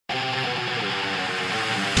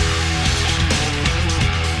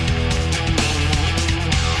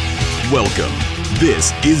Welcome.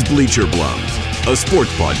 This is Bleacher Blums, a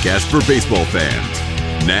sports podcast for baseball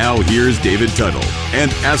fans. Now here's David Tuttle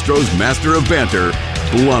and Astros master of banter,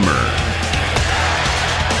 Blummer.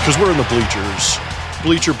 Because we're in the bleachers.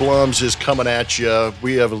 Bleacher Blums is coming at you.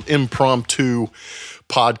 We have an impromptu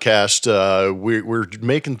podcast. We're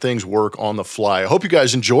making things work on the fly. I hope you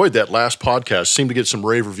guys enjoyed that last podcast. Seemed to get some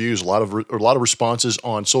rave reviews, a lot of responses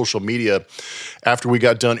on social media after we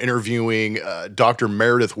got done interviewing Dr.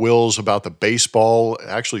 Meredith Wills about the baseball. It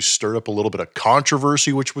actually stirred up a little bit of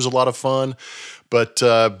controversy, which was a lot of fun. But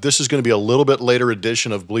this is going to be a little bit later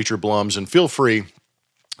edition of Bleacher Blums, and feel free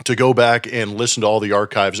to go back and listen to all the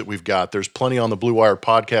archives that we've got. There's plenty on the Blue Wire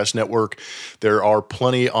Podcast Network. There are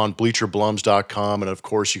plenty on bleacherblums.com. And of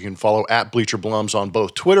course, you can follow at Bleacher Blums on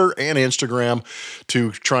both Twitter and Instagram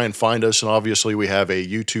to try and find us. And obviously, we have a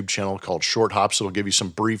YouTube channel called Short Hops that'll give you some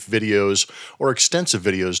brief videos or extensive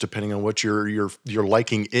videos, depending on what your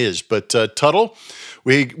liking is. But Tuttle,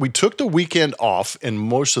 we took the weekend off, and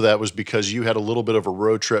most of that was because you had a little bit of a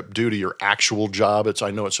road trip due to your actual job. I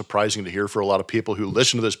know it's surprising to hear for a lot of people who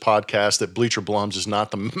listen to this podcast that Bleacher Blums is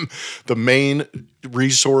not the main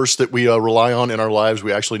resource that we rely on in our lives.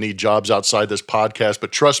 We actually need jobs outside this podcast.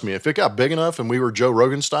 But trust me, if it got big enough and we were Joe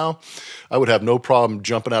Rogan style, I would have no problem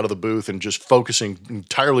jumping out of the booth and just focusing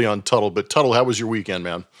entirely on Tuttle. But Tuttle, how was your weekend,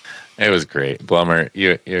 man? It was great, Blummer.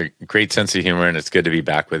 You're a great sense of humor, and it's good to be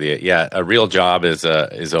back with you. Yeah, a real job is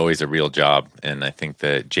always a real job, and I think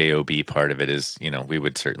the job part of it is, we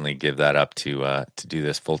would certainly give that up to do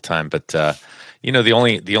this full time. But the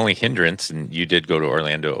only hindrance, and you did go to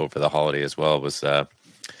Orlando over the holiday as well, was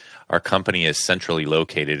our company is centrally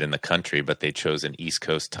located in the country, but they chose an East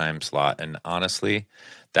Coast time slot, and honestly,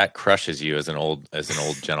 that crushes you as an old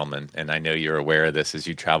gentleman. And I know you're aware of this as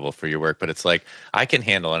you travel for your work, but it's like, I can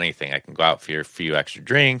handle anything. I can go out for a few extra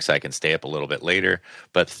drinks. I can stay up a little bit later,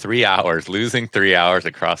 but 3 hours, losing 3 hours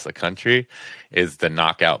across the country is the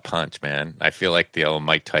knockout punch, man. I feel like the old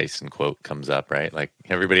Mike Tyson quote comes up, right? Like,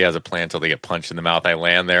 everybody has a plan till they get punched in the mouth. I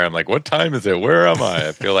land there. I'm like, what time is it? Where am I?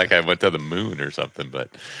 I feel like I went to the moon or something, but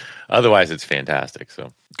otherwise it's fantastic.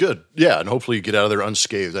 So good. Yeah, and hopefully you get out of there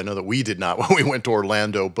unscathed. I know that we did not when we went to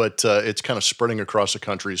Orlando, but it's kind of spreading across the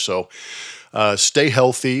country. So stay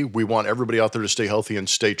healthy. We want everybody out there to stay healthy and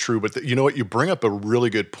stay true. But you know what? You bring up a really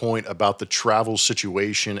good point about the travel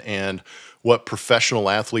situation and what professional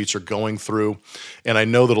athletes are going through. And I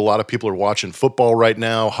know that a lot of people are watching football right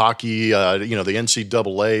now, hockey, the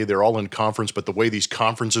NCAA, they're all in conference, but the way these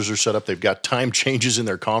conferences are set up, they've got time changes in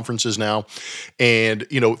their conferences now. And,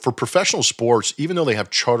 for professional sports, even though they have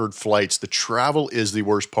chartered flights, the travel is the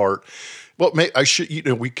worst part. Well, we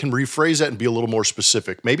can rephrase that and be a little more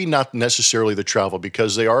specific. Maybe not necessarily the travel,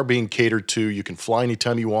 because they are being catered to. You can fly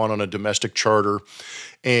anytime you want on a domestic charter,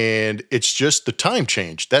 and it's just the time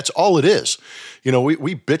change. That's all it is.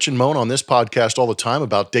 We bitch and moan on this podcast all the time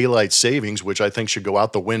about daylight savings, which I think should go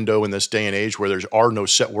out the window in this day and age where there are no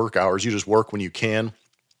set work hours. You just work when you can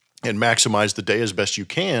and maximize the day as best you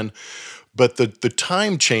can. But the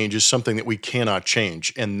time change is something that we cannot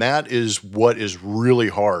change, and that is what is really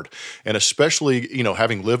hard. And especially,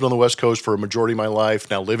 having lived on the West Coast for a majority of my life,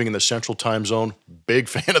 now living in the Central Time Zone, big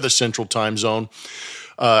fan of the Central Time Zone.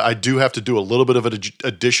 I do have to do a little bit of an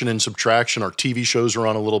addition and subtraction. Our TV shows are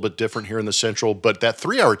on a little bit different here in the Central, but that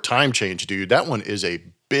 3-hour time change, dude, that one is a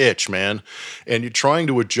bitch, man. And you're trying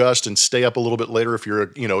to adjust and stay up a little bit later. If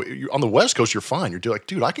you're on the West Coast, you're fine. You're like,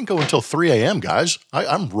 dude, I can go until 3 a.m., guys.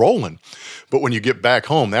 I'm rolling. But when you get back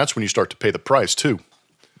home, that's when you start to pay the price too.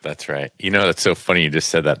 That's right. That's so funny you just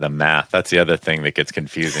said that, the math. That's the other thing that gets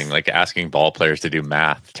confusing. Like, asking ball players to do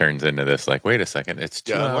math turns into this, like, wait a second, it's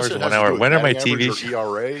 2 hours, 1 hour. When are my TV shows?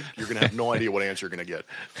 ERA, you're going to have no idea what answer you're going to get.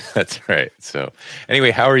 That's right. So anyway,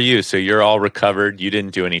 how are you? So you're all recovered. You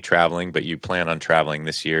didn't do any traveling, but you plan on traveling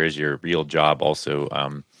this year as your real job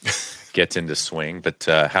also gets into swing. But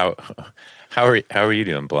how are you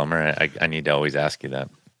doing, Blummer? I need to always ask you that.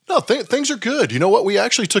 No, things are good. You know what? We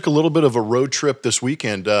actually took a little bit of a road trip this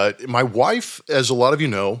weekend. My wife, as a lot of you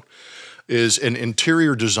know, is an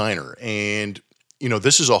interior designer. And,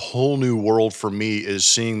 this is a whole new world for me, is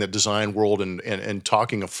seeing the design world and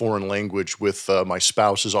talking a foreign language with my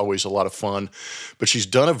spouse is always a lot of fun. But she's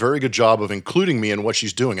done a very good job of including me in what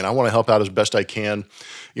she's doing. And I want to help out as best I can.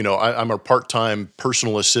 I'm a part-time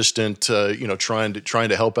personal assistant, trying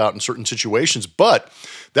to help out in certain situations. But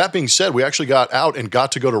that being said, we actually got out and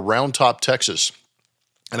got to go to Round Top, Texas.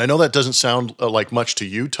 And I know that doesn't sound like much to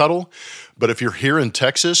you, Tuttle, but if you're here in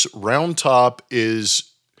Texas, Round Top is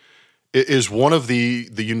one of maybe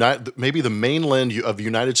the mainland of the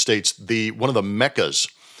United States, one of the meccas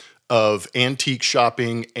of antique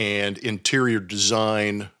shopping and interior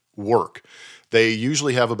design work. They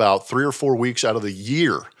usually have about 3 or 4 weeks out of the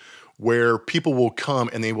year where people will come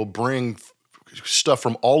and they will bring stuff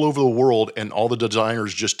from all over the world, and all the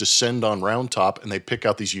designers just descend on Round Top and they pick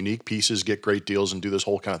out these unique pieces, get great deals, and do this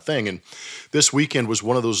whole kind of thing. And this weekend was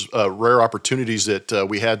one of those rare opportunities that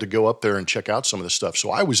we had to go up there and check out some of the stuff.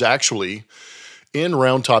 So I was actually in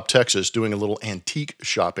Round Top, Texas, doing a little antique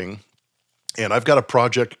shopping, and I've got a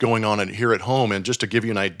project going on here at home. And just to give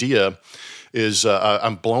you an idea, is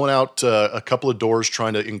I'm blowing out a couple of doors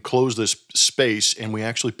trying to enclose this space, and we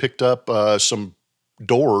actually picked up some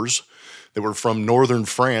doors that were from northern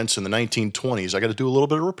France in the 1920s. I got to do a little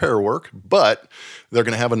bit of repair work, but they're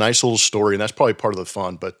going to have a nice little story, and that's probably part of the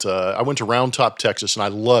fun. But I went to Round Top, Texas, and I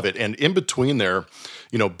love it. And in between there,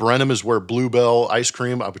 Brenham is where Bluebell ice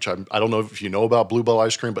cream, which I don't know if you know about Bluebell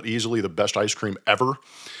ice cream, but easily the best ice cream ever.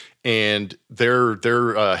 And their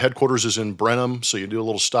headquarters is in Brenham, so you do a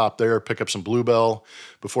little stop there, pick up some Bluebell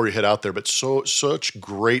before you head out there. But such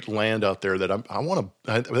great land out there that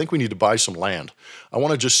I think we need to buy some land. I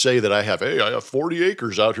want to just say that I have 40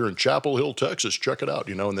 acres out here in Chapel Hill, Texas. Check it out,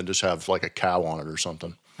 and then just have like a cow on it or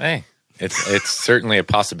something. Hey, it's certainly a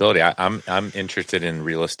possibility. I'm interested in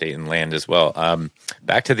real estate and land as well.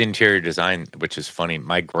 Back to the interior design, which is funny.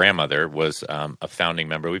 My grandmother was a founding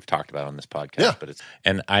member. We've talked about it on this podcast,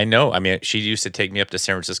 and I know. I mean, she used to take me up to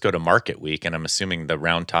San Francisco to Market Week, and I'm assuming the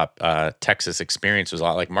Round Top Texas experience was a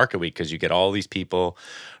lot like Market Week because you get all these people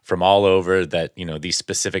from all over that these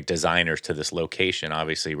specific designers to this location.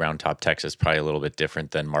 Obviously, Round Top Texas probably a little bit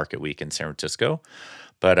different than Market Week in San Francisco.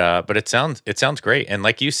 But it sounds great. And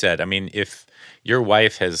like you said, I mean, if your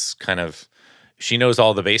wife has she knows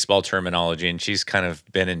all the baseball terminology and she's kind of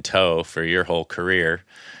been in tow for your whole career,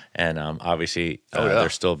 and obviously they're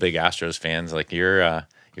still big Astros fans. Like you're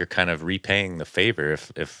kind of repaying the favor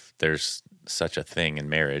if there's such a thing in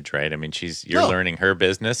marriage, right? I mean, you're learning her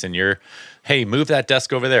business, and hey, move that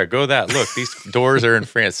desk over there. Go that. Look, these doors are in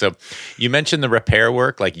France. So you mentioned the repair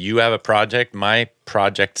work. Like you have a project. My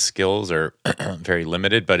project skills are very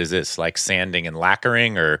limited, but is this like sanding and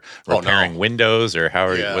lacquering or repairing windows, or how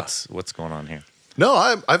are you? What's going on here? No,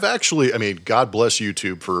 I've actually, I mean, God bless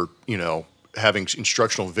YouTube for, having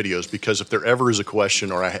instructional videos, because if there ever is a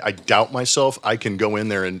question or I doubt myself, I can go in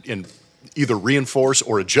there and either reinforce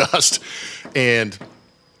or adjust. And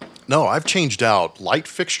no, I've changed out light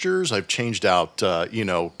fixtures. I've changed out,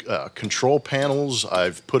 control panels.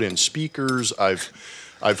 I've put in speakers. I've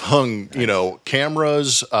hung,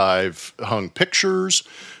 cameras. I've hung pictures.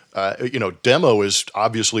 Demo is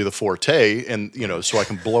obviously the forte, and so I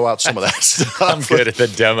can blow out some of that stuff. I'm good at the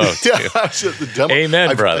demo too. The demo.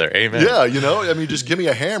 Amen, brother. Amen. Yeah, just give me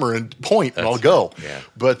a hammer and point, and I'll go. Yeah.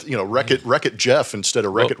 But Wreck It Jeff instead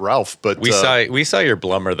of Wreck It Ralph. But we saw your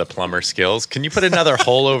Blummer the plumber skills. Can you put another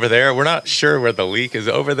hole over there? We're not sure where the leak is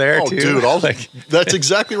over there. Oh, too. Dude, that's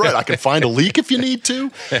exactly right. I can find a leak if you need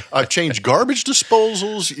to. I've changed garbage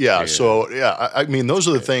disposals. Yeah. So I mean, those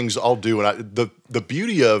are the things I'll do, and the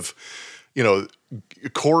beauty of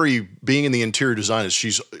Corey being in the interior design is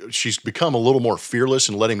she's become a little more fearless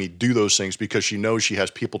in letting me do those things because she knows she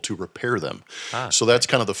has people to repair them. So that's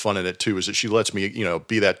kind of the fun in it too, is that she lets me,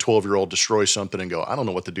 be that 12-year-old, destroy something and go, I don't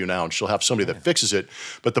know what to do now. And she'll have somebody that fixes it.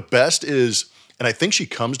 But the best is, and I think she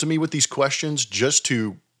comes to me with these questions just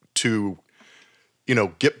to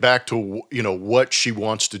get back to, what she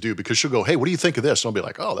wants to do, because she'll go, hey, what do you think of this? And I'll be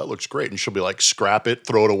like, oh, that looks great. And she'll be like, scrap it,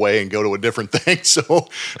 throw it away, and go to a different thing. So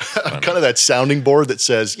I'm kind of that sounding board that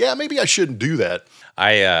says, yeah, maybe I shouldn't do that.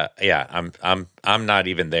 I'm not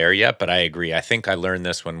even there yet, but I agree. I think I learned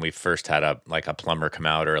this when we first had a plumber come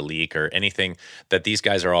out, or a leak or anything, that these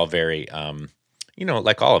guys are all very,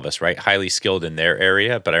 like all of us, right? Highly skilled in their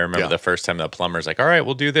area. But I remember the first time the plumber's like, all right,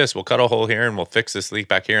 we'll do this. We'll cut a hole here and we'll fix this leak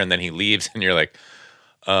back here. And then he leaves and you're like,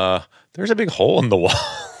 there's a big hole in the wall.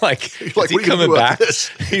 Is he coming back?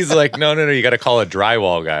 He's like, no, you got to call a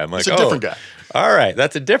drywall guy. I'm like, it's a different guy. All right,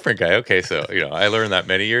 that's a different guy. Okay, so I learned that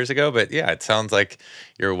many years ago, but yeah, it sounds like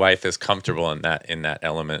your wife is comfortable in that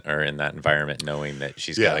element or in that environment, knowing that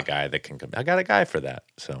she's got a guy that can come. I got a guy for that.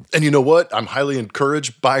 So, and you know what? I'm highly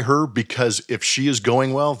encouraged by her, because if she is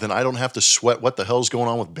going well, then I don't have to sweat what the hell's going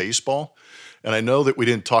on with baseball. And I know that we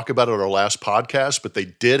didn't talk about it at our last podcast, but they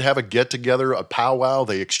did have a get-together, a powwow.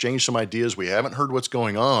 They exchanged some ideas. We haven't heard what's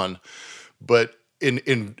going on. But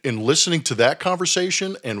in listening to that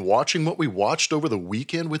conversation and watching what we watched over the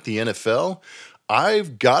weekend with the NFL,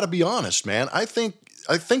 I've got to be honest, man. I think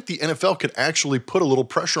the NFL could actually put a little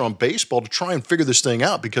pressure on baseball to try and figure this thing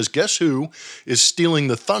out, because guess who is stealing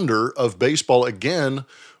the thunder of baseball again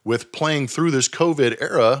with playing through this COVID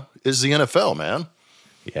era is the NFL, man.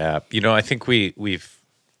 Yeah, I think we've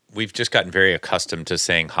we've just gotten very accustomed to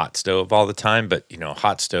saying hot stove all the time, but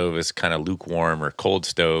hot stove is kind of lukewarm or cold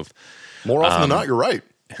stove. More often than not, you're right.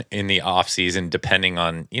 In the off season, depending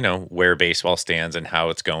on where baseball stands and how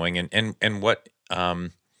it's going, and what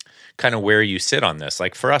kind of where you sit on this.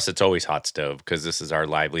 Like for us, it's always hot stove because this is our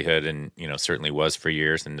livelihood, and certainly was for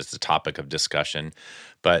years, and it's a topic of discussion.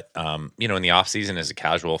 But in the off season, as a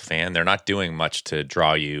casual fan, they're not doing much to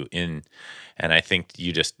draw you in. And I think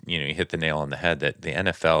you just you hit the nail on the head that the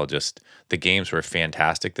NFL the games were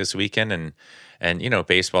fantastic this weekend, and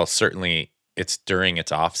baseball certainly. It's during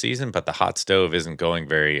its off season, but the hot stove isn't going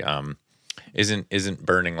very isn't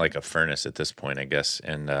burning like a furnace at this point, I guess.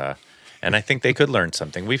 And I think they could learn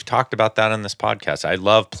something. We've talked about that on this podcast. I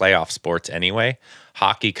love playoff sports anyway.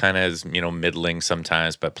 Hockey kind of is middling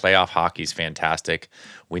sometimes, but playoff hockey is fantastic.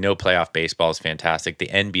 We know playoff baseball is fantastic. The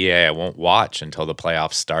NBA I won't watch until the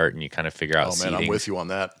playoffs start, and you kind of figure out. Oh man, I'm with you on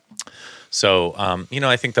that. So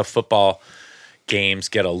I think the football games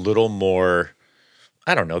get a little more.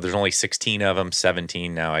 I don't know. There's only 16 of them,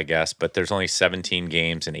 17 now, I guess, but there's only 17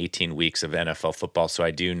 games and 18 weeks of NFL football. So I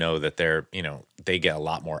do know that they get a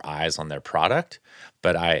lot more eyes on their product.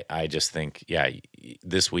 But I just think,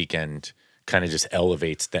 this weekend kind of just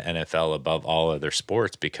elevates the NFL above all other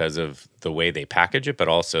sports because of the way they package it, but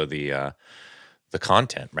also the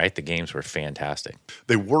content, right? The games were fantastic.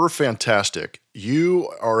 They were fantastic. You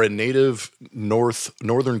are a native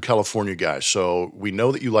Northern California guy, so we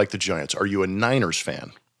know that you like the Giants. Are you a Niners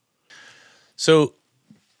fan? So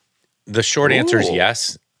the short answer is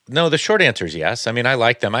yes. No, the short answer is yes. I mean, I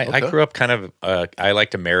like them. I grew up kind of I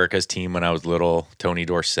liked America's team when I was little. Tony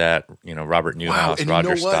Dorsett, Robert Newhouse,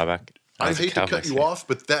 Roger Staubach. I hate to cut you off,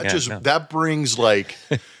 but that brings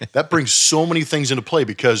that brings so many things into play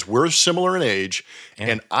because we're similar in age,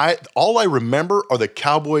 and all I remember are the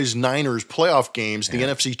Cowboys Niners playoff games, the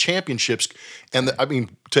NFC championships, and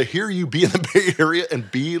to hear you be in the Bay Area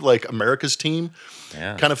and be like America's team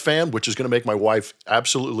kind of fan, which is going to make my wife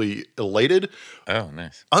absolutely elated. Oh,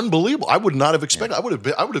 nice, unbelievable! I would not have expected. I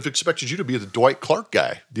would have expected you to be the Dwight Clark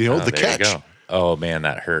guy. The catch. You go. Oh man,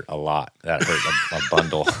 that hurt a lot. That hurt a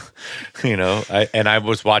bundle, And I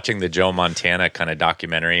was watching the Joe Montana kind of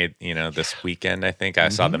documentary, this weekend. I think I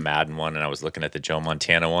saw the Madden one, and I was looking at the Joe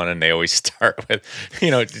Montana one, and they always start with,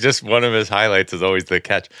 just one of his highlights is always the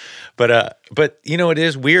catch. But it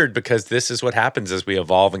is weird because this is what happens as we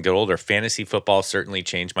evolve and get older. Fantasy football certainly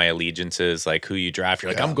changed my allegiances, like who you draft.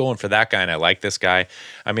 You're like, I'm going for that guy, and I like this guy.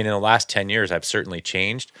 I mean, in the last 10 years, I've certainly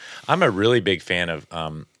changed. I'm a really big fan of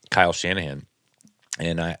Kyle Shanahan.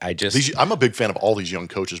 And I'm a big fan of all these young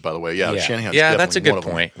coaches, by the way. Shanahan's that's a good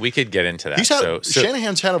point. We could get into that.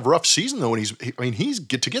 Shanahan's had a rough season though, and he's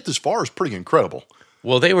to get this far is pretty incredible.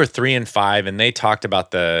 Well, they were 3-5, and they talked about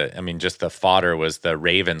just the fodder was the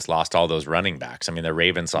Ravens lost all those running backs. I mean, the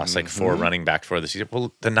Ravens lost like 4 running backs for the season.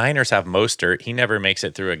 Well, the Niners have Mostert. He never makes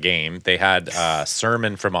it through a game. They had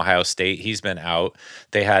Sermon from Ohio State. He's been out.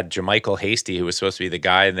 They had JaMychal Hasty, who was supposed to be the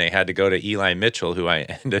guy, and they had to go to Eli Mitchell, who I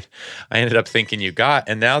ended up thinking you got.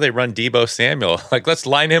 And now they run Deebo Samuel. Like, let's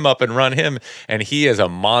line him up and run him. And he is a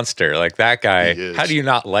monster. Like, that guy, how do you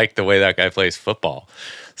not like the way that guy plays football?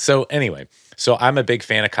 So anyway, so I'm a big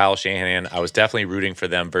fan of Kyle Shanahan. I was definitely rooting for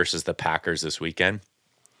them versus the Packers this weekend.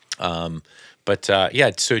 So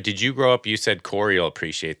did you grow up, you said Corey will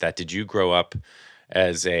appreciate that. Did you grow up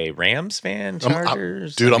as a Rams fan,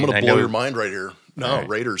 Chargers? I'm going to blow your mind right here. No, right.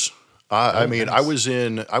 Raiders. Nice. I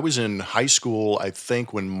was in high school, I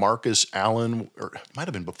think, when Marcus Allen, or it might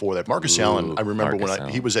have been before that. Marcus Allen, I remember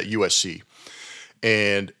he was at USC.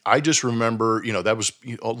 And I just remember, that was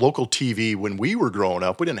local TV when we were growing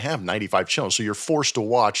up. We didn't have 95 channels, so you're forced to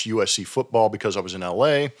watch USC football because I was in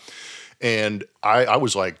LA. And I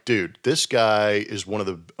was like, dude, this guy is one of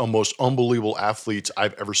the most unbelievable athletes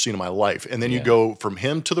I've ever seen in my life. And then you go from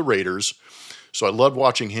him to the Raiders. So I loved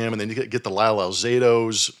watching him. And then you get the Lyle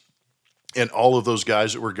Alzaios and all of those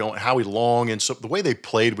guys that were going, Howie Long. And so the way they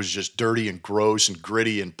played was just dirty and gross and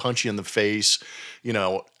gritty and punchy in the face.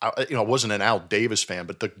 I wasn't an Al Davis fan,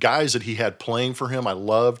 but the guys that he had playing for him, I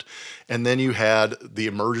loved. And then you had the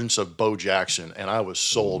emergence of Bo Jackson, and I was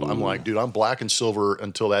sold. Ooh. I'm like, dude, I'm black and silver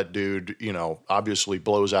until that dude, obviously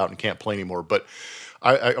blows out and can't play anymore. But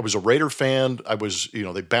I was a Raider fan. I was,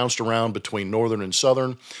 they bounced around between Northern and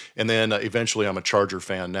Southern. And then eventually I'm a Charger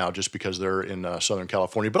fan now just because they're in Southern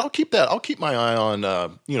California. But I'll keep my eye on,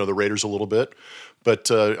 the Raiders a little bit.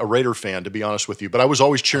 But a Raider fan, to be honest with you. But I was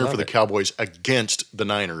always cheering for the Cowboys against the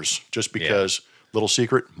Niners just because Little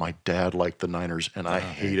secret, my dad liked the Niners, and I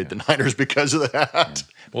hated the Niners because of that.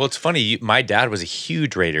 Yeah. Well, it's funny. My dad was a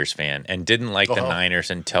huge Raiders fan and didn't like the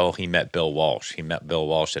Niners until he met Bill Walsh. He met Bill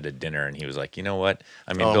Walsh at a dinner, and he was like, you know what?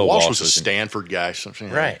 I mean, Bill Walsh was a Stanford guy.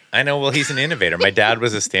 Right. I know. Well, he's an innovator. My dad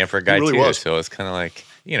was a Stanford guy, really too. Was. So it's kind of like,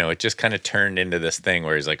 it just kind of turned into this thing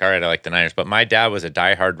where he's like, all right, I like the Niners. But my dad was a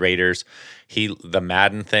diehard Raiders. The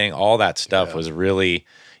Madden thing, all that stuff was really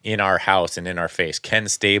in our house and in our face. Ken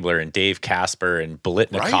Stabler and Dave Casper and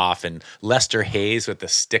Blitnikoff and Lester Hayes with the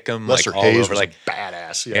stickum. Lester Hayes was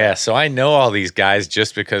badass. Yeah, so I know all these guys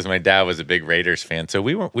just because my dad was a big Raiders fan. So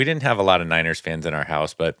we didn't have a lot of Niners fans in our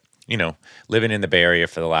house, but living in the Bay Area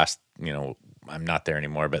for the last, I'm not there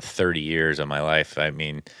anymore, but 30 years of my life. I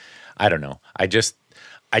mean, I don't know. I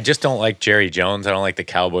just don't like Jerry Jones. I don't like the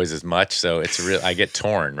Cowboys as much. So it's I get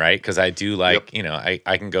torn, right? Because I do like,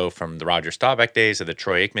 I can go from the Roger Staubach days to the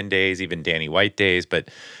Troy Aikman days, even Danny White days. But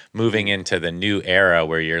moving into the new era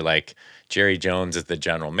where you're like, Jerry Jones is the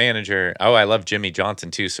general manager. Oh, I love Jimmy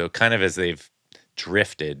Johnson too. So kind of as they've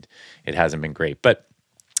drifted, it hasn't been great. But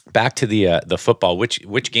back to the football.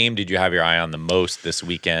 Which game did you have your eye on the most this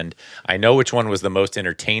weekend? I know which one was the most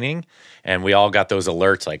entertaining, and we all got those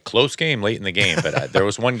alerts like close game late in the game. But there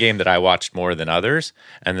was one game that I watched more than others,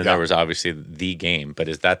 and then there was obviously the game. But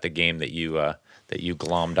is that the game that you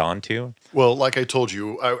glommed onto? Well, like I told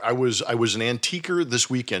you, I was an antiquer this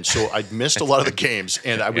weekend, so I'd missed a lot of the games,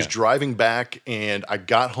 and I was driving back, and I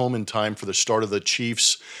got home in time for the start of the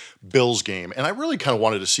Chiefs-Bills game, and I really kind of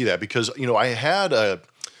wanted to see that because I had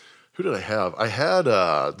who did I have? I had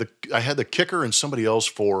the kicker and somebody else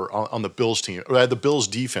on the Bills team. I had the Bills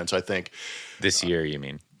defense, I think. This year, you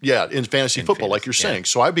mean? Yeah, in fantasy football, like you're saying.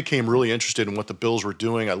 So I became really interested in what the Bills were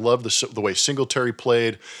doing. I love the way Singletary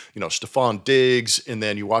played, Stephon Diggs, and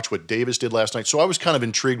then you watch what Davis did last night. So I was kind of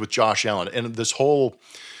intrigued with Josh Allen and this whole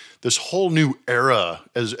new era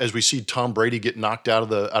as we see Tom Brady get knocked out of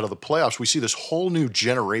the playoffs. We see this whole new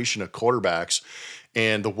generation of quarterbacks.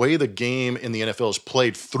 And the way the game in the NFL is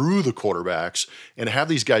played through the quarterbacks, and to have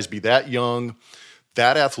these guys be that young,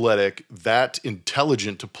 that athletic, that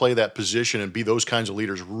intelligent to play that position and be those kinds of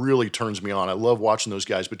leaders really turns me on. I love watching those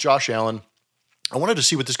guys. But Josh Allen, I wanted to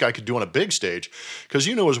see what this guy could do on a big stage because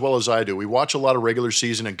as well as I do, we watch a lot of regular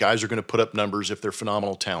season and guys are going to put up numbers if they're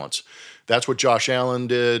phenomenal talents. That's what Josh Allen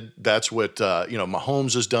did. That's what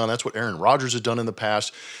Mahomes has done. That's what Aaron Rodgers has done in the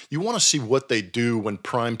past. You want to see what they do when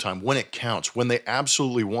prime time, when it counts, when they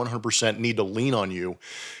absolutely 100% need to lean on you.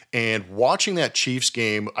 And watching that Chiefs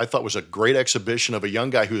game, I thought was a great exhibition of a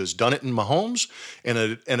young guy who has done it in Mahomes and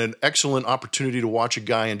an excellent opportunity to watch a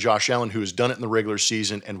guy in Josh Allen who has done it in the regular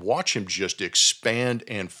season and watch him just expand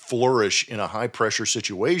and flourish in a high-pressure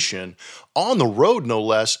situation on the road, no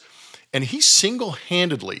less. And he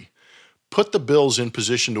single-handedly put the Bills in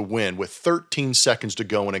position to win with 13 seconds to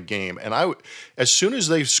go in a game. And as soon as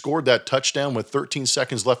they scored that touchdown with 13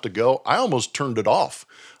 seconds left to go, I almost turned it off.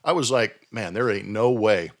 I was like, man, there ain't no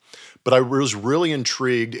way. But I was really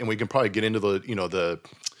intrigued, and we can probably get into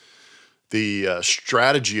the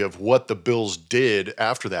strategy of what the Bills did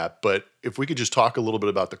after that. But if we could just talk a little bit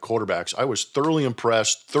about the quarterbacks, I was thoroughly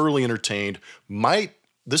impressed, thoroughly entertained.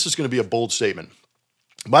 This is going to be a bold statement.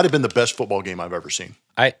 Might have been the best football game I've ever seen.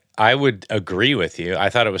 I would agree with you. I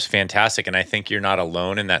thought it was fantastic, and I think you're not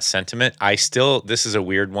alone in that sentiment. This is a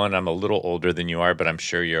weird one. I'm a little older than you are, but I'm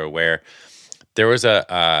sure you're aware. There was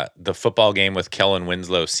the football game with Kellen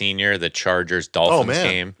Winslow Sr., the Chargers-Dolphins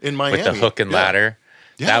game in Miami with the hook and ladder.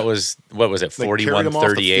 Yeah. That was, what was it,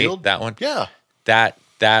 41-38, that one? Yeah.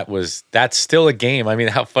 That's still a game. I mean,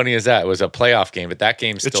 how funny is that? It was a playoff game, but that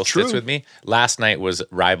game still sits with me. Last night was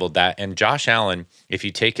rivaled that. And Josh Allen, if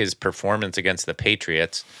you take his performance against the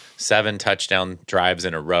Patriots, 7 touchdown drives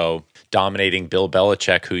in a row, dominating Bill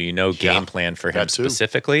Belichick, who game plan for him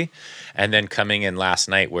specifically, and then coming in last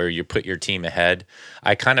night where you put your team ahead.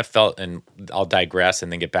 I kind of felt, and I'll digress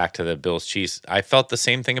and then get back to the Bills Chiefs, I felt the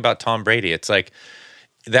same thing about Tom Brady. It's like,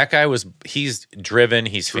 that guy he's driven.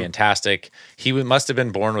 He's fantastic. He must have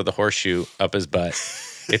been born with a horseshoe up his butt.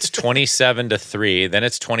 It's 27-3, then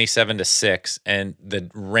it's 27-6, and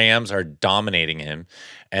the Rams are dominating him.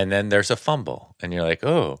 And then there's a fumble, and you're like,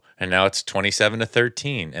 oh, and now it's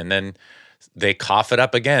 27-13, and then they cough it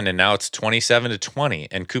up again, and now it's 27-20,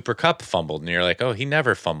 and Cooper Kupp fumbled, and you're like, oh, he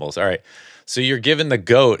never fumbles. All right, so you're giving the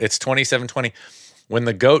GOAT. It's 27-20. When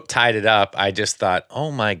the GOAT tied it up, I just thought,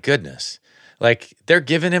 oh my goodness. Like, they're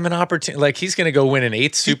giving him an opportunity. Like, he's going to go win an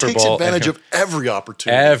 8th Super Bowl. He takes advantage of every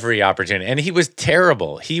opportunity. Every opportunity. And he was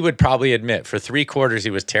terrible. He would probably admit for 3 quarters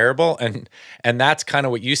he was terrible. And that's kind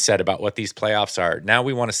of what you said about what these playoffs are. Now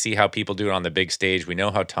we want to see how people do it on the big stage. We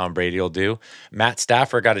know how Tom Brady will do. Matt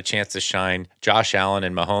Stafford got a chance to shine. Josh Allen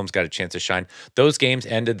and Mahomes got a chance to shine. Those games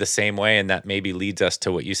ended the same way, and that maybe leads us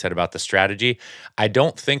to what you said about the strategy. I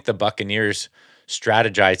don't think the Buccaneers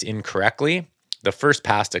strategized incorrectly. The first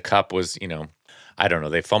pass to Kupp was, I don't know,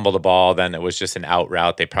 they fumbled the ball, then it was just an out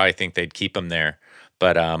route. They probably think they'd keep him there.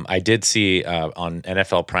 But I did see on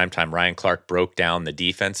NFL Primetime, Ryan Clark broke down the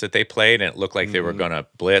defense that they played, and it looked like they were going to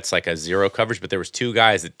blitz like a zero coverage, but there was 2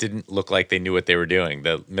 guys that didn't look like they knew what they were doing.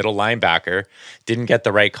 The middle linebacker didn't get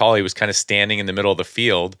the right call. He was kind of standing in the middle of the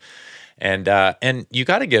field. And you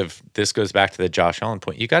got to give, this goes back to the Josh Allen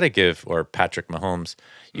point, you got to give, or Patrick Mahomes,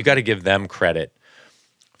 you got to give them credit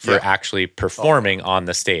for actually performing on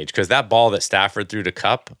the stage. Because that ball that Stafford threw to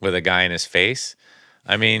Kupp with a guy in his face,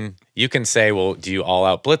 I mean, you can say, well, do you all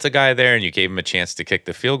out blitz a guy there and you gave him a chance to kick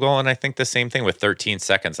the field goal? And I think the same thing with 13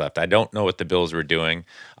 seconds left. I don't know what the Bills were doing.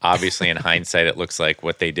 Obviously, in hindsight, it looks like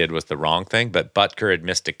what they did was the wrong thing. But Butker had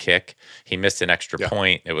missed a kick. He missed an extra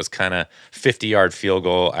point. It was kind of 50-yard field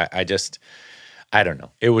goal. I don't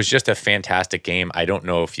know. It was just a fantastic game. I don't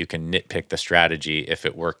know if you can nitpick the strategy if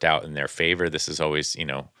it worked out in their favor. This is always,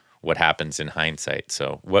 what happens in hindsight.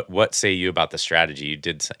 So what say you about the strategy?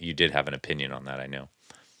 You did have an opinion on that, I know.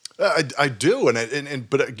 I do,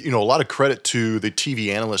 but a lot of credit to the TV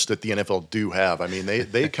analysts that the NFL do have. I mean,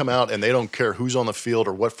 they come out and they don't care who's on the field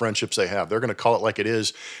or what friendships they have. They're going to call it like it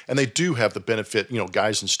is, and they do have the benefit.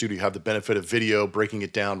 Guys in studio have the benefit of video, breaking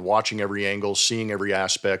it down, watching every angle, seeing every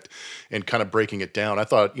aspect, and kind of breaking it down. I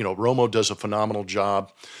thought Romo does a phenomenal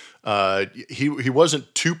job. He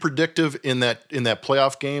wasn't too predictive in that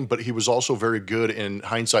playoff game, but he was also very good in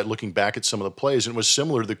hindsight looking back at some of the plays. And it was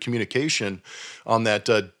similar to the communication on that,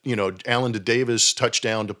 Allen to Davis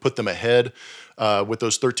touchdown to put them ahead with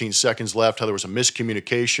those 13 seconds left, how there was a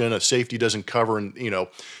miscommunication, a safety doesn't cover, and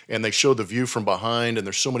they showed the view from behind, and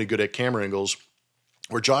there's so many good camera angles.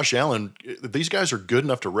 Where Josh Allen, these guys are good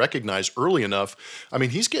enough to recognize early enough. I mean,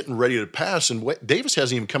 he's getting ready to pass, and Davis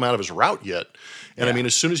hasn't even come out of his route yet. And I mean,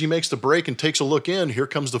 as soon as he makes the break and takes a look in, here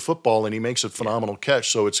comes the football, and he makes a phenomenal catch.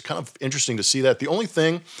 So it's kind of interesting to see that. The only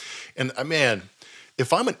thing, and man,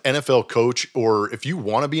 if I'm an NFL coach, or if you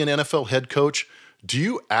want to be an NFL head coach, do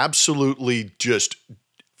you absolutely just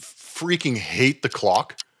freaking hate the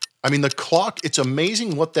clock? I mean, the clock, it's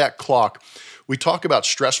amazing what that clock. We talk about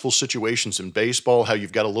stressful situations in baseball, how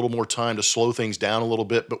you've got a little more time to slow things down a little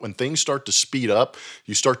bit, but when things start to speed up,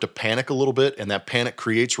 you start to panic a little bit, and that panic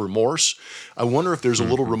creates remorse. I wonder if there's a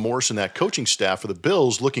little remorse in that coaching staff for the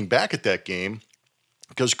Bills looking back at that game,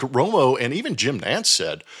 because Romo and even Jim Nantz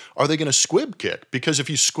said, are they going to squib kick? Because if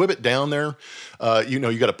you squib it down there, you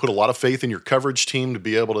got to put a lot of faith in your coverage team to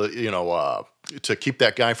be able to, to keep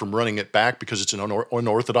that guy from running it back, because it's an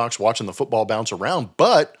unorthodox watching the football bounce around.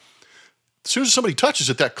 But as soon as somebody touches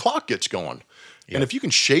it, that clock gets going. Yep. And if you can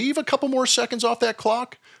shave a couple more seconds off that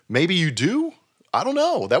clock, maybe you do. I don't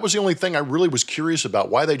know. That was the only thing I really was curious about,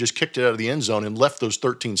 why they just kicked it out of the end zone and left those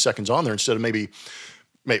 13 seconds on there instead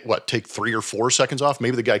of take 3 or 4 seconds off.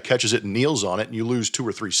 Maybe the guy catches it and kneels on it and you lose 2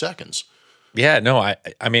 or 3 seconds. Yeah, no,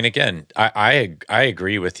 I mean, again, I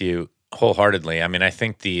agree with you wholeheartedly. I mean, I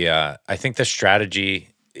think the strategy,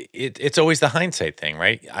 it's always the hindsight thing,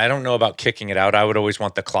 right? I don't know about kicking it out. I would always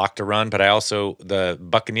want the clock to run, but the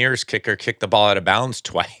Buccaneers kicker kicked the ball out of bounds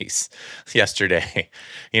twice yesterday.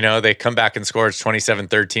 They come back and score. It's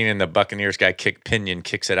 27-13, and the Buccaneers guy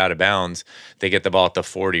kicks it out of bounds. They get the ball at the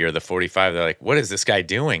 40 or the 45. They're like, what is this guy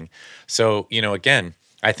doing? So, again,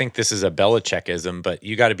 I think this is a Belichickism, but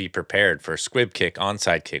you got to be prepared for squib kick,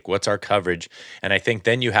 onside kick. What's our coverage? And I think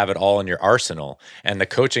then you have it all in your arsenal. And the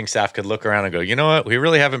coaching staff could look around and go, you know what? We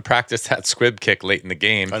really haven't practiced that squib kick late in the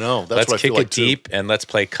game. I know. Let's kick it deep too. And let's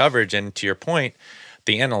play coverage. And to your point,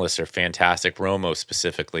 the analysts are fantastic. Romo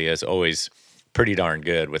specifically is always pretty darn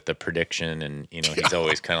good with the prediction. And, he's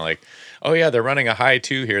always kind of like, oh, yeah, they're running a high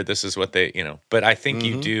 2 here. This is what they, But I think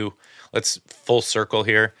you do. Let's full circle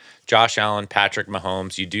here. Josh Allen, Patrick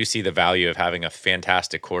Mahomes, you do see the value of having a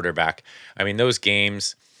fantastic quarterback. I mean, those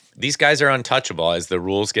games, these guys are untouchable as the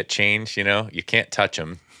rules get changed, you can't touch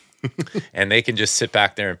them. And they can just sit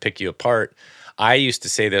back there and pick you apart. I used to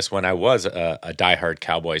say this when I was a diehard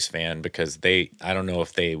Cowboys fan, because I don't know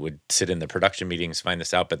if they would sit in the production meetings to find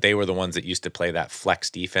this out, but they were the ones that used to play that flex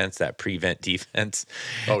defense, that prevent defense.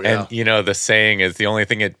 Oh, yeah. And, the saying is the only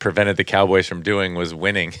thing it prevented the Cowboys from doing was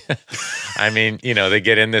winning. I mean, they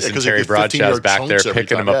get in this and Terry Bradshaw back there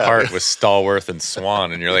picking them apart with Stallworth and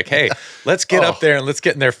Swan. And you're like, hey, let's get up there and let's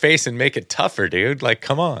get in their face and make it tougher, dude. Like,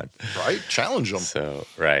 come on. Right? Challenge them. So,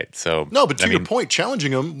 right. So, no, but to your point,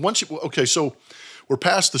 challenging them, so we're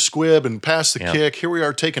past the squib and past the kick. Here we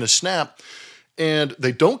are taking a snap, and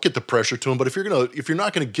they don't get the pressure to them. But if you're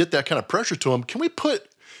not gonna get that kind of pressure to them, can we put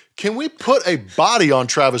a body on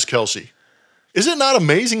Travis Kelce? Is it not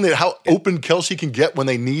amazing that how open Kelce can get when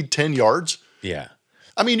they need 10 yards? Yeah.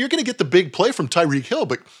 I mean, you're going to get the big play from Tyreek Hill,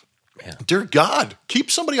 but dear God, keep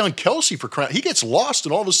somebody on Kelce for crying. He gets lost,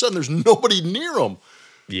 and all of a sudden there's nobody near him.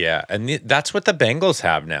 Yeah, and that's what the Bengals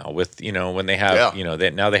have now with, when they have,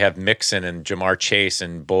 now they have Mixon and Jamar Chase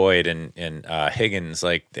and Boyd and Higgins,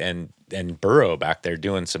 like, and Burrow back there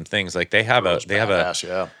doing some things. Like they have they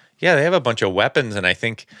have a bunch of weapons, and I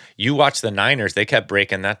think you watch the Niners, they kept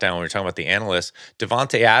breaking that down when we were talking about the analysts.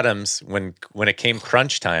 Devontae Adams, when it came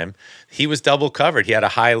crunch time, he was double covered. He had a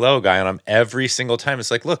high-low guy on him every single time.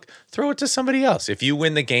 It's like, look, throw it to somebody else. If you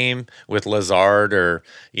win the game with Lazard or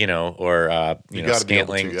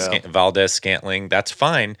Scantling, Valdez-Scantling, that's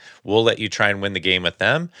fine. We'll let you try and win the game with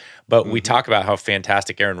them. But we talk about how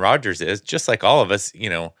fantastic Aaron Rodgers is, just like all of us,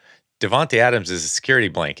 Devontae Adams is a security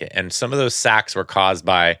blanket, and some of those sacks were caused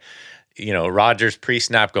by, Rodgers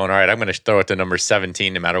pre-snap going, all right, I'm going to throw it to number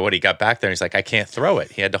 17 no matter what. He got back there, and he's like, I can't throw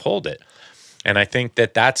it. He had to hold it. And I think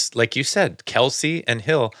that's, like you said, Kelce and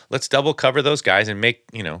Hill, let's double cover those guys and make,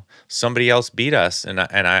 somebody else beat us. And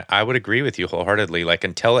I would agree with you wholeheartedly, like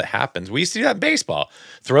until it happens. We used to do that in baseball.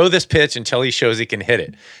 Throw this pitch until he shows he can hit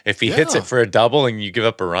it. If he hits it for a double and you give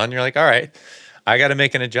up a run, you're like, all right, I got to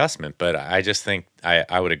make an adjustment. But I just think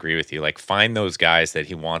I would agree with you. Like, find those guys that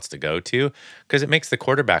he wants to go to, because it makes the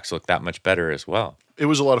quarterbacks look that much better as well. It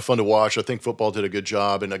was a lot of fun to watch. I think football did a good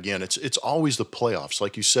job. And again, it's always the playoffs.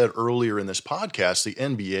 Like you said earlier in this podcast, the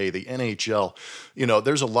NBA, the NHL,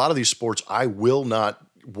 there's a lot of these sports I will not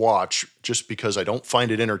watch just because I don't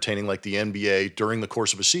find it entertaining, like the NBA during the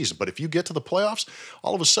course of a season. But if you get to the playoffs,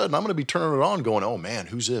 all of a sudden I'm going to be turning it on going, oh man,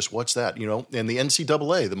 who's this? What's that? And the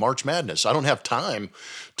NCAA, the March Madness. I don't have time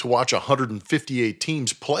to watch 158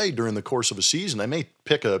 teams play during the course of a season. I may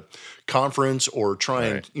pick a conference or try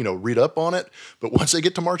and, read up on it. But once they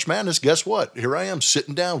get to March Madness, guess what? Here I am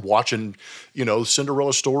sitting down watching,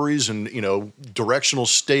 Cinderella stories and, directional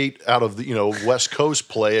state out of the, West Coast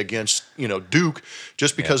play against, Duke,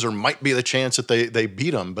 just because there might be the chance that they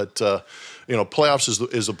beat them. But,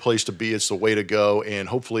 playoffs is a place to be. It's the way to go. And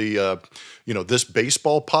hopefully, this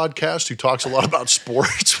baseball podcast, who talks a lot about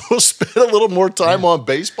sports, will spend a little more time on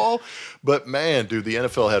baseball. But man, dude, the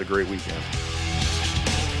NFL had a great weekend.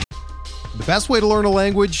 The best way to learn a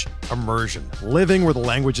language? Immersion. Living where the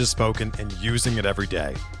language is spoken and using it every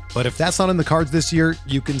day. But if that's not in the cards this year,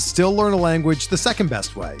 you can still learn a language the second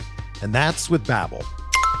best way, and that's with Babbel.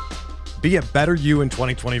 Be a better you in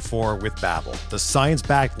 2024 with Babbel, the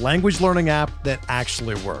science-backed language learning app that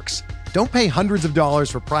actually works. Don't pay hundreds of dollars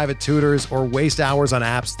for private tutors or waste hours on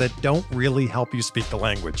apps that don't really help you speak the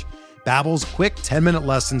language. Babbel's quick 10-minute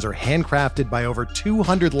lessons are handcrafted by over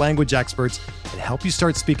 200 language experts and help you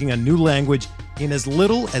start speaking a new language in as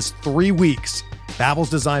little as 3 weeks. Babbel's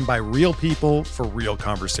designed by real people for real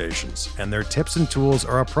conversations, and their tips and tools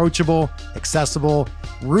are approachable, accessible,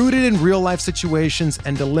 rooted in real-life situations,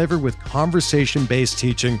 and delivered with conversation-based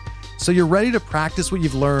teaching, so you're ready to practice what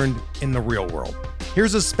you've learned in the real world.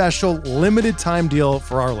 Here's a special limited-time deal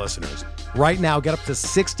for our listeners. Right now, get up to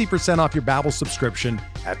 60% off your Babbel subscription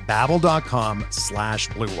at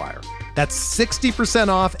babbel.com/BlueWire. That's 60%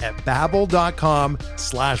 off at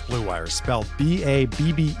babbel.com/BlueWire, spelled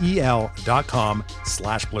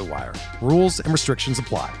BABBEL.com/BlueWire. Rules and restrictions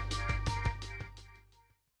apply.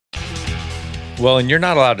 Well, and you're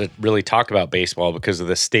not allowed to really talk about baseball because of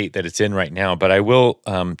the state that it's in right now, but I will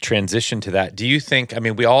transition to that. Do you think,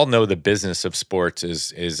 we all know the business of sports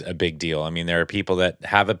is a big deal. There are people that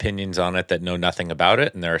have opinions on it that know nothing about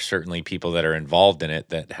it, and there are certainly people that are involved in it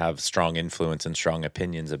that have strong influence and strong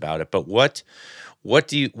opinions about it. But what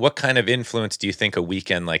kind of influence do you think a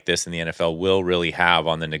weekend like this in the NFL will really have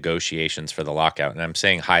on the negotiations for the lockout? And I'm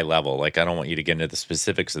saying high level, like I don't want you to get into the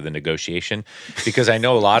specifics of the negotiation, because I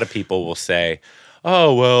know a lot of people will say,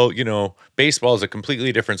 oh, well, baseball is a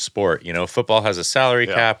completely different sport. Football has a salary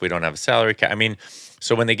cap. We don't have a salary cap.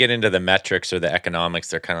 So when they get into the metrics or the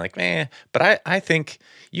economics, they're kind of like, meh. But I think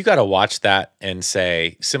you got to watch that and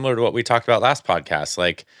say, similar to what we talked about last podcast,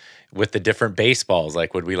 like, with the different baseballs.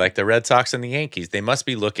 Like, would we like the Red Sox and the Yankees? They must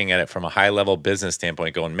be looking at it from a high level business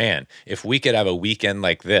standpoint going, man, if we could have a weekend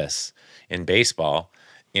like this in baseball,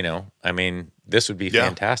 I mean, this would be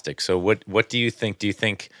fantastic. So what do you think? Do you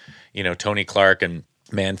think, Tony Clark and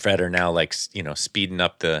Manfred are now like, speeding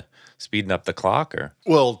up the clock? Or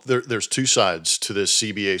well, there's two sides to this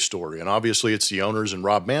CBA story, and obviously it's the owners and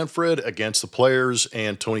Rob Manfred against the players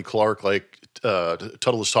and Tony Clark, like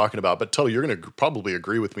Tuttle is talking about. But Tuttle, you're going to probably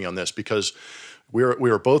agree with me on this because we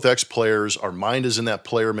are both ex-players. Our mind is in that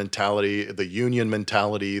player mentality, the union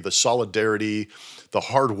mentality, the solidarity, the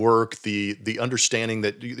hard work, the understanding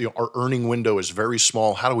that our earning window is very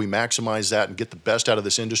small. How do we maximize that and get the best out of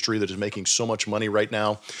this industry that is making so much money right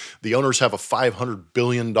now? The owners have a $500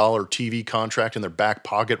 billion TV contract in their back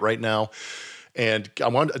pocket right now. And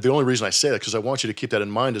the only reason I say that, because I want you to keep that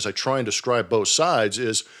in mind as I try and describe both sides,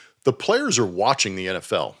 is the players are watching the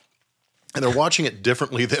NFL. And they're watching it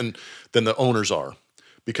differently than the owners are,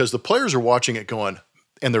 because the players are watching it going,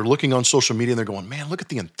 and they're looking on social media and they're going, man, look at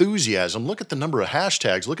the enthusiasm. Look at the number of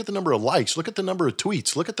hashtags. Look at the number of likes. Look at the number of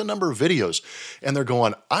tweets. Look at the number of videos. And they're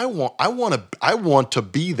going, I want to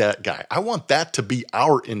be that guy. I want that to be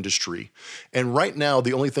our industry. And right now,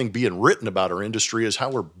 the only thing being written about our industry is how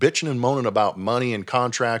we're bitching and moaning about money and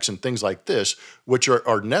contracts and things like this, which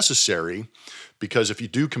are necessary. Because if you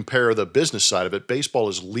do compare the business side of it, baseball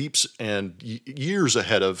is leaps and years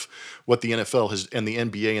ahead of what the NFL has and the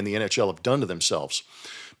NBA and the NHL have done to themselves.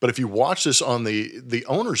 But if you watch this on the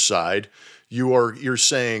owner's side, you're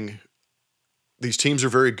saying these teams are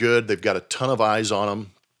very good. They've got a ton of eyes on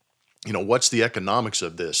them. What's the economics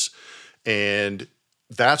of this? And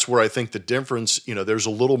that's where I think the difference, there's a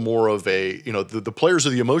little more of the players are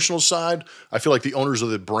the emotional side. I feel like the owners are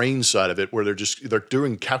the brain side of it, where they're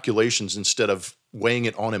doing calculations instead of weighing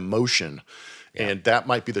it on emotion. Yeah. And that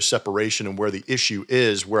might be the separation and where the issue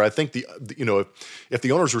is, where I think if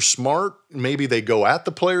the owners are smart, maybe they go at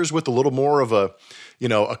the players with a little more of a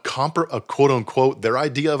quote unquote, their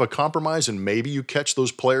idea of a compromise, and maybe you catch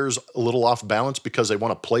those players a little off balance because they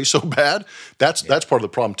want to play so bad. That's part of the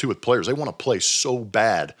problem too with players. They want to play so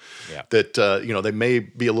bad that they may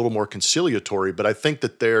be a little more conciliatory, but I think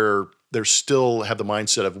that they're still have the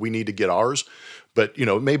mindset of we need to get ours. But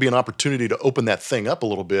it may be an opportunity to open that thing up a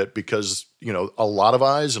little bit because a lot of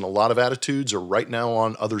eyes and a lot of attitudes are right now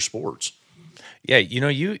on other sports. Yeah,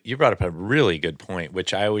 you brought up a really good point,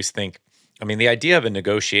 which I always think. I mean, the idea of a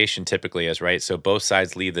negotiation typically is, right, so both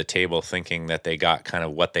sides leave the table thinking that they got kind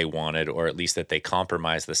of what they wanted, or at least that they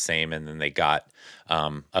compromised the same, and then they got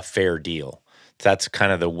a fair deal. That's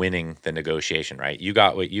kind of the negotiation, right? You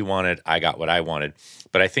got what you wanted, I got what I wanted.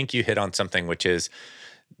 But I think you hit on something, which is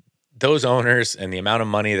those owners and the amount of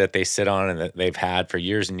money that they sit on and that they've had for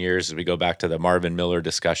years and years, as we go back to the Marvin Miller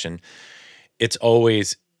discussion, it's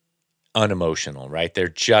always unemotional, right? They're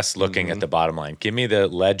just looking at the bottom line. Give me the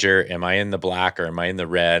ledger. Am I in the black or am I in the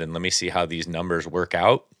red? And let me see how these numbers work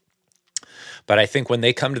out. But I think when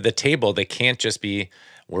they come to the table, they can't just be,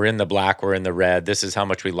 we're in the black, we're in the red. This is how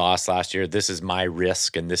much we lost last year. This is my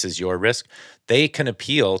risk and this is your risk. They can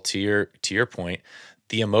appeal to your point,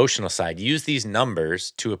 the emotional side. Use these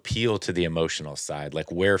numbers to appeal to the emotional side,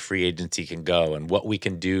 like where free agency can go and what we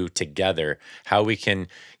can do together, how we can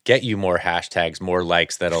get you more hashtags, more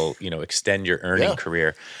likes that'll, extend your earning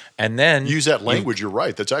career. And then use that language. You're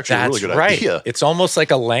right. That's actually a really good idea. It's almost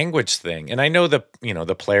like a language thing. And I know the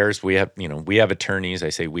players, we have attorneys. I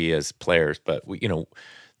say we as players, but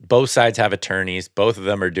both sides have attorneys. Both of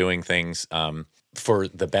them are doing things for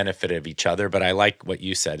the benefit of each other. But I like what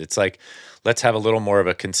you said. It's like, let's have a little more of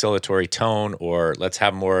a conciliatory tone, or let's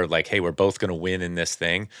have more like, hey, we're both going to win in this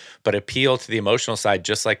thing, but appeal to the emotional side,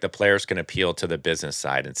 just like the players can appeal to the business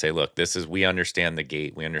side and say, look, we understand the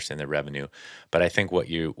gate, we understand the revenue. But I think what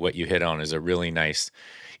you hit on is a really nice,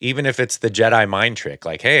 even if it's the Jedi mind trick,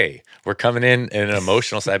 like, hey, we're coming in an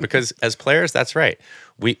emotional side, because as players, that's right.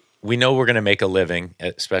 We know we're going to make a living,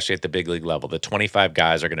 especially at the big league level. The 25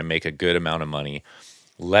 guys are going to make a good amount of money.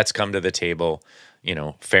 Let's come to the table,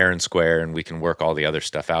 fair and square, and we can work all the other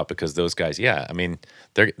stuff out, because those guys,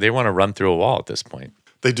 they want to run through a wall at this point.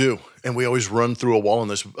 They do, and we always run through a wall in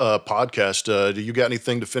this podcast. Do you got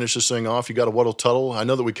anything to finish this thing off? You got a What'll Tuttle? I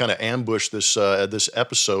know that we kind of ambushed this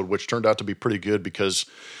episode, which turned out to be pretty good, because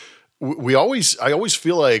I always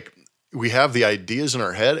feel like we have the ideas in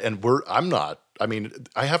our head, and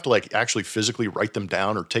I have to actually physically write them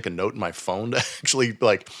down or take a note in my phone to actually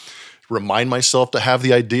remind myself to have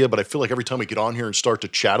the idea. But I feel like every time we get on here and start to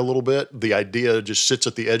chat a little bit, the idea just sits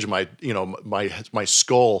at the edge of my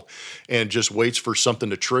skull and just waits for something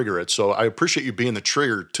to trigger it. So I appreciate you being the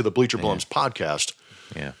trigger to the Bleacher Blums podcast.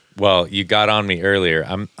 Yeah. Well, you got on me earlier.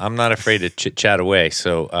 I'm not afraid to chit chat away.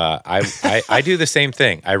 So I do the same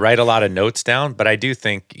thing. I write a lot of notes down, but I do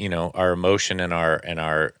think our emotion and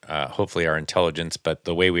our hopefully our intelligence, but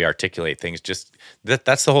the way we articulate things, just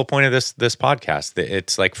that's the whole point of this podcast.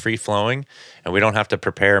 It's like free flowing, and we don't have to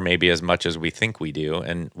prepare maybe as much as we think we do,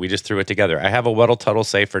 and we just threw it together. I have a what'll Tuttle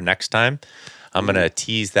say for next time. I'm gonna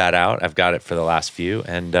tease that out. I've got it for the last few,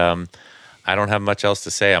 and I don't have much else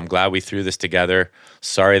to say. I'm glad we threw this together.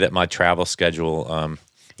 Sorry that my travel schedule,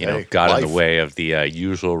 got in the way of the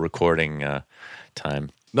usual recording time.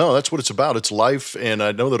 No, that's what it's about. It's life, and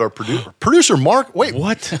I know that our producer Mark. Wait,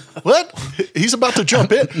 what? What? He's about to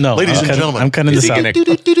jump in. No, ladies and gentlemen, I'm cutting this out.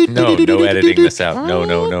 No editing this out.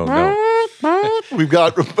 No. We've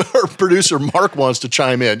got our producer Mark wants to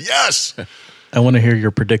chime in. Yes. I want to hear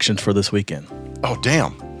your predictions for this weekend. Oh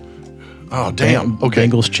damn. Okay.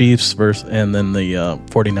 Bengals, Chiefs and then the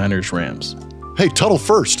 49ers, Rams. Hey, Tuttle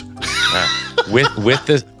first.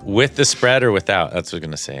 With the spread or without? That's what I'm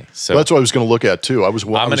going to say. So that's what I was going to look at too. I was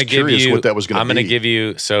curious what that was going to be. I'm going to give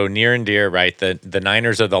you, so near and dear, right? The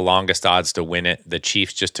Niners are the longest odds to win it. The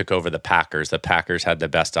Chiefs just took over the Packers. The Packers had the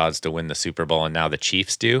best odds to win the Super Bowl, and now the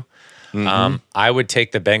Chiefs do. Mm-hmm. I would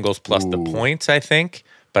take the Bengals plus the points, I think.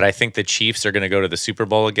 But I think the Chiefs are going to go to the Super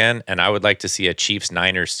Bowl again, and I would like to see a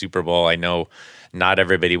Chiefs-Niners Super Bowl. I know not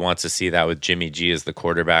everybody wants to see that with Jimmy G as the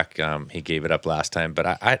quarterback. He gave it up last time.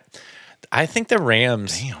 But I think the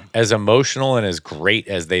Rams, as emotional and as great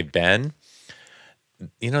as they've been,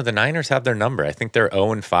 the Niners have their number. I think they're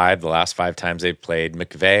 0-5 the last 5 times they've played.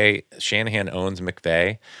 Shanahan owns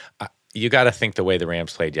McVay. You got to think the way the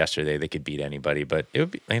Rams played yesterday, they could beat anybody. But it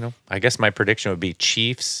would be, I guess my prediction would be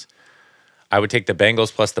Chiefs. I would take the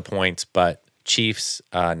Bengals plus the points, but Chiefs,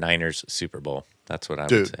 Niners, Super Bowl. That's what I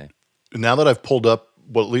would say. Now that I've pulled up,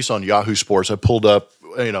 well, at least on Yahoo Sports, I pulled up,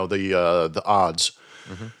 the odds,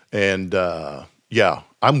 and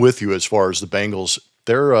I'm with you as far as the Bengals.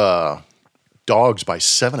 They're dogs by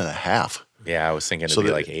 7.5. Yeah, I was thinking it'd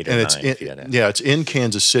be like 8 or 9. It's in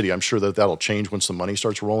Kansas City. I'm sure that'll change once the money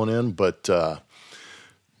starts rolling in, but.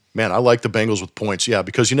 Man, I like the Bengals with points. Yeah,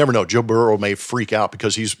 because you never know. Joe Burrow may freak out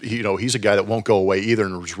because he's a guy that won't go away either,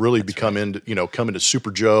 and has really coming to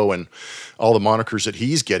Super Joe and all the monikers that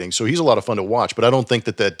he's getting. So he's a lot of fun to watch. But I don't think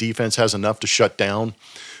that defense has enough to shut down.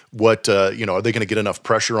 What are they going to get enough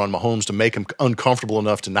pressure on Mahomes to make him uncomfortable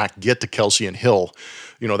enough to not get to Kelsey and Hill?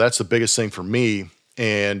 That's the biggest thing for me.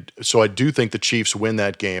 And so I do think the Chiefs win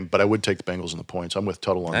that game, but I would take the Bengals in the points. I'm with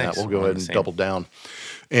Tuttle on that. We'll go ahead and double down.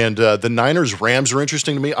 And the Niners Rams are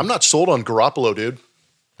interesting to me. I'm not sold on Garoppolo, dude.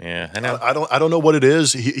 Yeah, I know. I don't know what it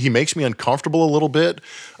is. He makes me uncomfortable a little bit.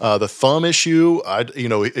 The thumb issue.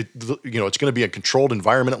 It's going to be a controlled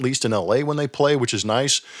environment, at least in LA when they play, which is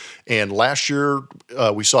nice. And last year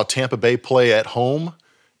we saw Tampa Bay play at home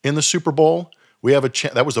in the Super Bowl. We have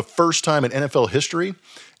that was the first time in NFL history.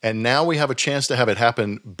 And now we have a chance to have it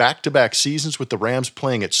happen back-to-back seasons with the Rams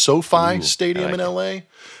playing at SoFi Stadium in LA.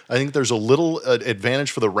 I think there's a little advantage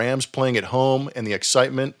for the Rams playing at home and the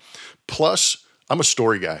excitement. Plus, I'm a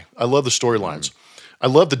story guy. I love the storylines. I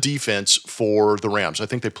love the defense for the Rams. I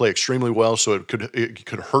think they play extremely well, so it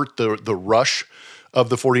could hurt the rush of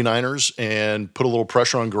the 49ers and put a little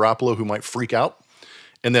pressure on Garoppolo, who might freak out.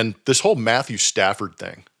 And then this whole Matthew Stafford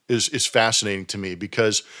thing is fascinating to me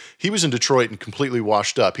because he was in Detroit and completely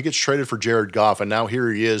washed up. He gets traded for Jared Goff, and now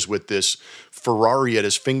here he is with this Ferrari at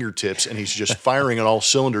his fingertips, and he's just firing on all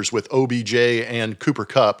cylinders with OBJ and Cooper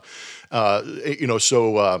Kupp. I'm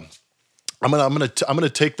gonna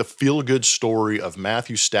take the feel good story of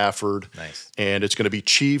Matthew Stafford, and it's gonna be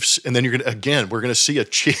Chiefs, and then we're gonna see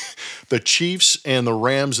the Chiefs and the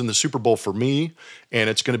Rams in the Super Bowl for me, and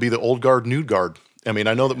it's gonna be the old guard, new guard. I mean,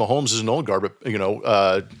 I know that Mahomes is an old guard, but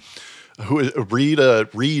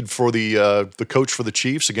Reed for the coach for the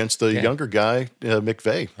Chiefs against the younger guy,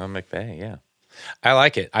 McVay. Oh, McVay, yeah. I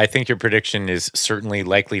like it. I think your prediction is certainly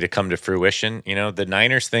likely to come to fruition. The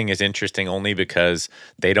Niners thing is interesting only because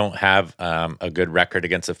they don't have a good record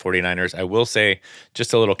against the 49ers. I will say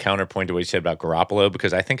just a little counterpoint to what you said about Garoppolo,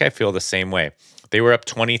 because I think I feel the same way. They were up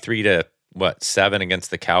 23-7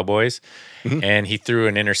 against the Cowboys, and he threw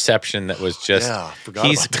an interception that was just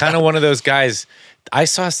he's kind of one of those guys. I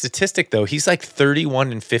saw a statistic though. He's like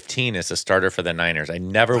 31-15 as a starter for the Niners. I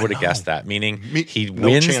never would have guessed that. Meaning he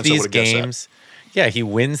wins these games. Yeah, he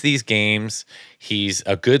wins these games. He's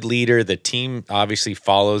a good leader. The team obviously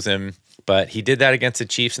follows him, but he did that against the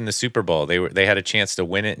Chiefs in the Super Bowl. They had a chance to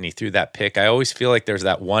win it, and he threw that pick. I always feel like there's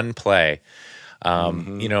that one play,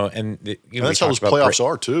 and that's how those playoffs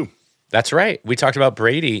are too. That's right. We talked about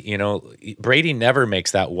Brady. You know, Brady never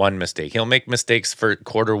makes that one mistake. He'll make mistakes for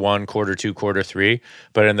quarter 1, quarter 2, quarter 3,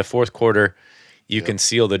 but in the fourth quarter, you can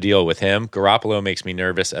seal the deal with him. Garoppolo makes me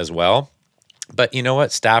nervous as well. But you know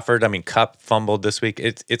what? Stafford, I mean, Kupp fumbled this week.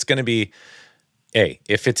 It's going to be, hey,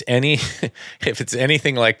 if it's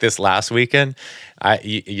anything like this last weekend,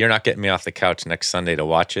 you're not getting me off the couch next Sunday to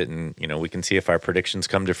watch it, and you know we can see if our predictions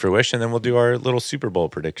come to fruition. Then we'll do our little Super Bowl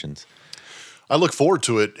predictions. I look forward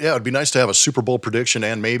to it. Yeah, it'd be nice to have a Super Bowl prediction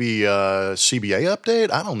and maybe a CBA update.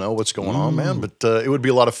 I don't know what's going on, man, but it would be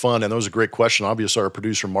a lot of fun. And that was a great question. Obviously, our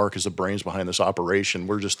producer, Mark, is the brains behind this operation.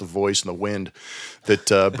 We're just the voice and the wind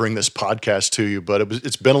that bring this podcast to you. But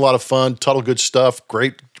it's been a lot of fun. Tuttle, good stuff.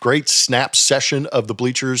 Great snap session of the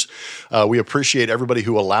Bleachers. We appreciate everybody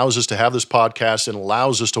who allows us to have this podcast and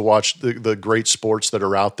allows us to watch the great sports that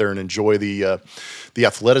are out there and enjoy the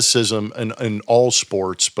athleticism in all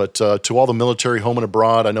sports. But to all the military home and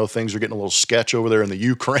abroad, I know things are getting a little sketch over there in the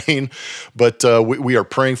Ukraine, but we are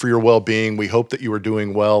praying for your well-being. We hope that you are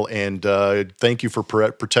doing well, and thank you for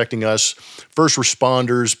protecting us. First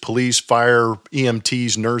responders, police, fire,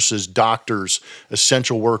 EMTs, nurses, doctors,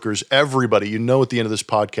 essential workers, everybody. You know, at the end of this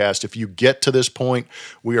podcast, if you get to this point,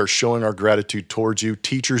 we are showing our gratitude towards you.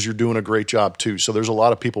 Teachers, you're doing a great job too. So there's a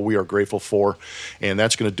lot of people we are grateful for, and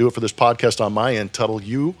that's going to do it for this podcast on my end. Tuttle,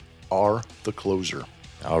 you are the closer.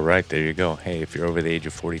 All right, there you go. Hey, if you're over the age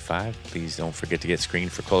of 45, please don't forget to get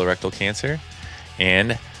screened for colorectal cancer.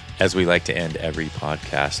 And as we like to end every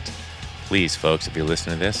podcast, please, folks, if you're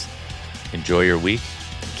listening to this, enjoy your week,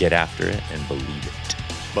 get after it, and believe it.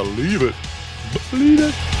 Believe it. Believe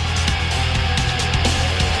it.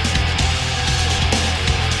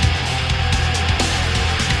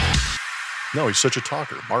 No, he's such a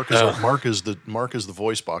talker. Mark is the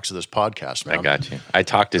voice box of this podcast, man. I got you. I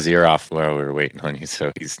talked his ear off while we were waiting on you,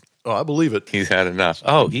 so I believe it. He's had enough.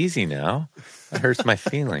 Oh, easy now. That hurts my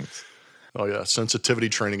feelings. Oh yeah, sensitivity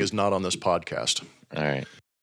training is not on this podcast. All right.